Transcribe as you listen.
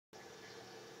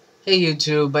Hey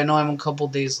YouTube, I know I'm a couple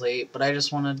days late, but I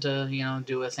just wanted to,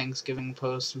 do a Thanksgiving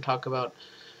post and talk about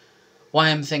why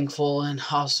I'm thankful and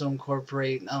also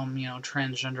incorporate,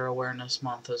 Transgender Awareness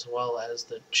Month as well as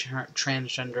the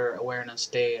Transgender Awareness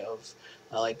Day of,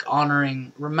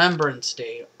 honoring, Remembrance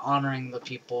Day, honoring the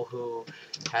people who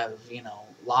have,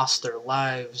 lost their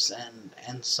lives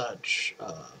and such,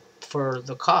 for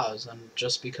the cause and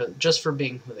just for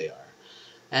being who they are.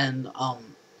 And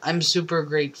I'm super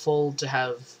grateful to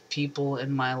have people in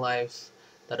my life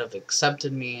that have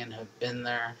accepted me and have been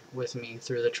there with me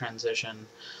through the transition.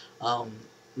 Um,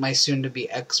 my soon-to-be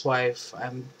ex-wife,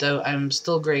 I'm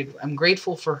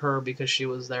grateful for her because she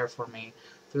was there for me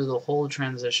through the whole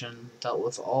transition, dealt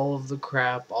with all of the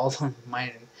crap, all of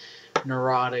my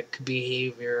neurotic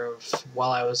behavior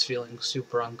while I was feeling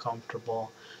super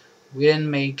uncomfortable. We didn't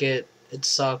make it. It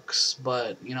sucks,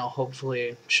 but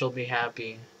hopefully she'll be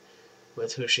happy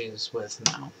with who she's with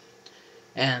now.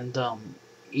 And,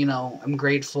 I'm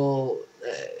grateful,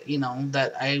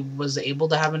 that I was able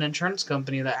to have an insurance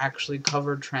company that actually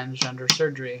covered transgender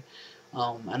surgery.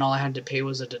 And all I had to pay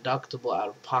was a deductible out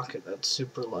of pocket. That's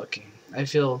super lucky. I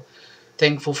feel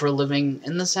thankful for living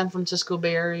in the San Francisco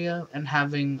Bay Area and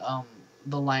having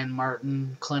the Lion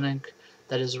Martin Clinic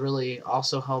that has really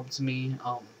also helped me.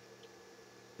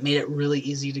 Made it really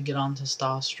easy to get on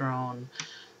testosterone,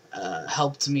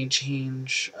 helped me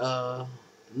change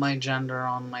my gender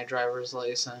on my driver's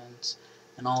license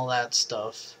and all that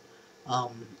stuff.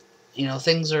 Um,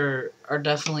 things are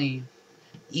definitely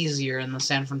easier in the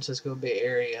San Francisco Bay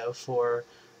Area for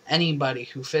anybody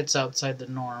who fits outside the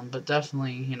norm, but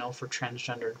definitely, for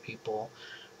transgendered people.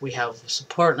 We have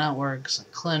support networks and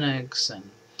clinics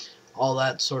and all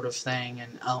that sort of thing.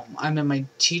 And I'm in my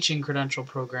teaching credential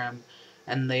program,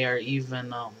 and they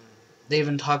even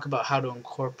talk about how to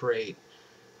incorporate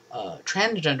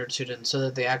transgender students so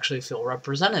that they actually feel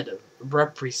represented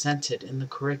in the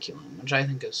curriculum, which I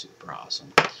think is super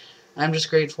awesome. I'm just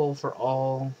grateful for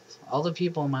all the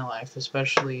people in my life,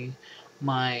 especially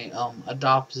my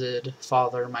adopted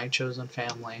father, my chosen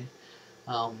family.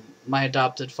 My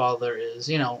adopted father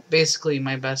is, basically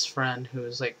my best friend who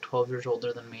is like 12 years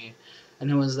older than me and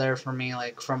who was there for me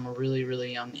like from a really,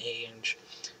 really young age.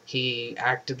 He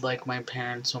acted like my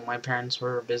parents when my parents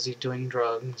were busy doing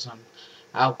drugs and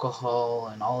alcohol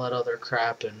and all that other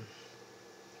crap, and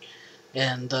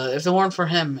if it weren't for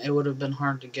him, it would have been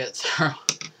hard to get through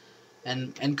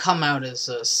and come out as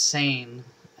sane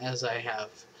as I have.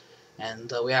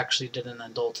 And we actually did an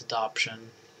adult adoption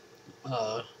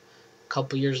a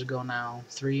couple years ago now,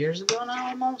 3 years ago now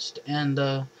almost, and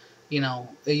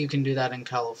you can do that in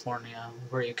California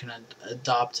where you can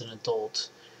adopt an adult,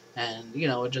 and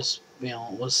it just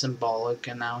was symbolic,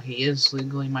 and now he is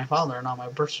legally my father and on my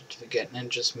birth certificate, and it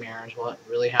just mirrors what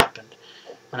really happened,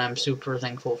 and I'm super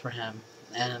thankful for him,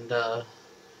 and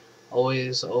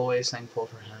always, always thankful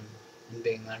for him and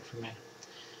being there for me.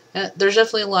 And there's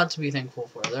definitely a lot to be thankful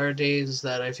for. There are days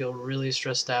that I feel really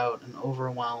stressed out and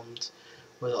overwhelmed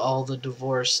with all the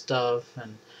divorce stuff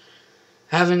and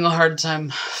having a hard time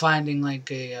finding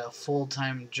like a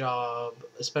full-time job,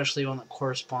 especially one that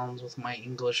corresponds with my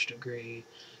English degree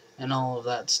and all of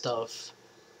that stuff.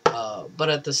 But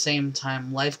at the same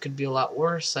time, life could be a lot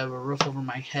worse. I have a roof over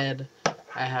my head.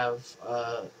 I have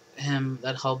him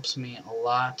that helps me a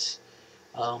lot.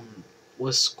 Um,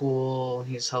 with school,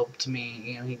 he's helped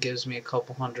me. He gives me a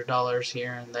couple $100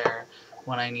 here and there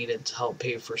when I need it to help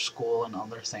pay for school and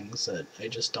other things that I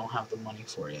just don't have the money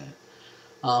for yet.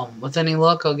 With any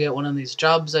luck, I'll get one of these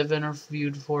jobs I've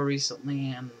interviewed for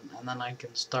recently, and then I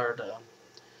can start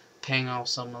paying off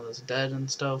some of this debt and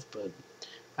stuff. But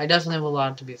I definitely have a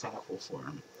lot to be thankful for.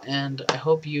 And I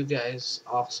hope you guys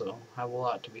also have a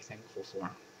lot to be thankful for.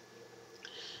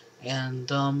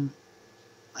 And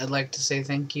I'd like to say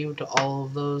thank you to all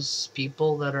of those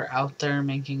people that are out there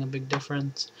making a big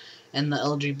difference in the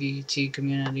LGBT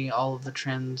community, all of the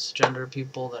transgender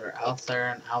people that are out there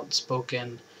and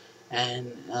outspoken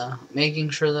and making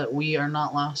sure that we are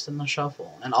not lost in the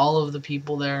shuffle. And all of the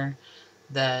people there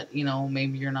that,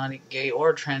 maybe you're not gay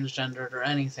or transgendered or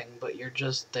anything, but you're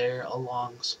just there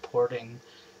along supporting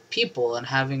people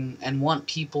and want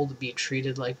people to be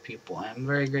treated like people. I'm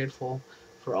very grateful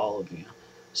for all of you.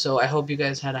 So I hope you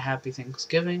guys had a happy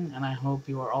Thanksgiving, and I hope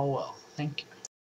you are all well. Thank you.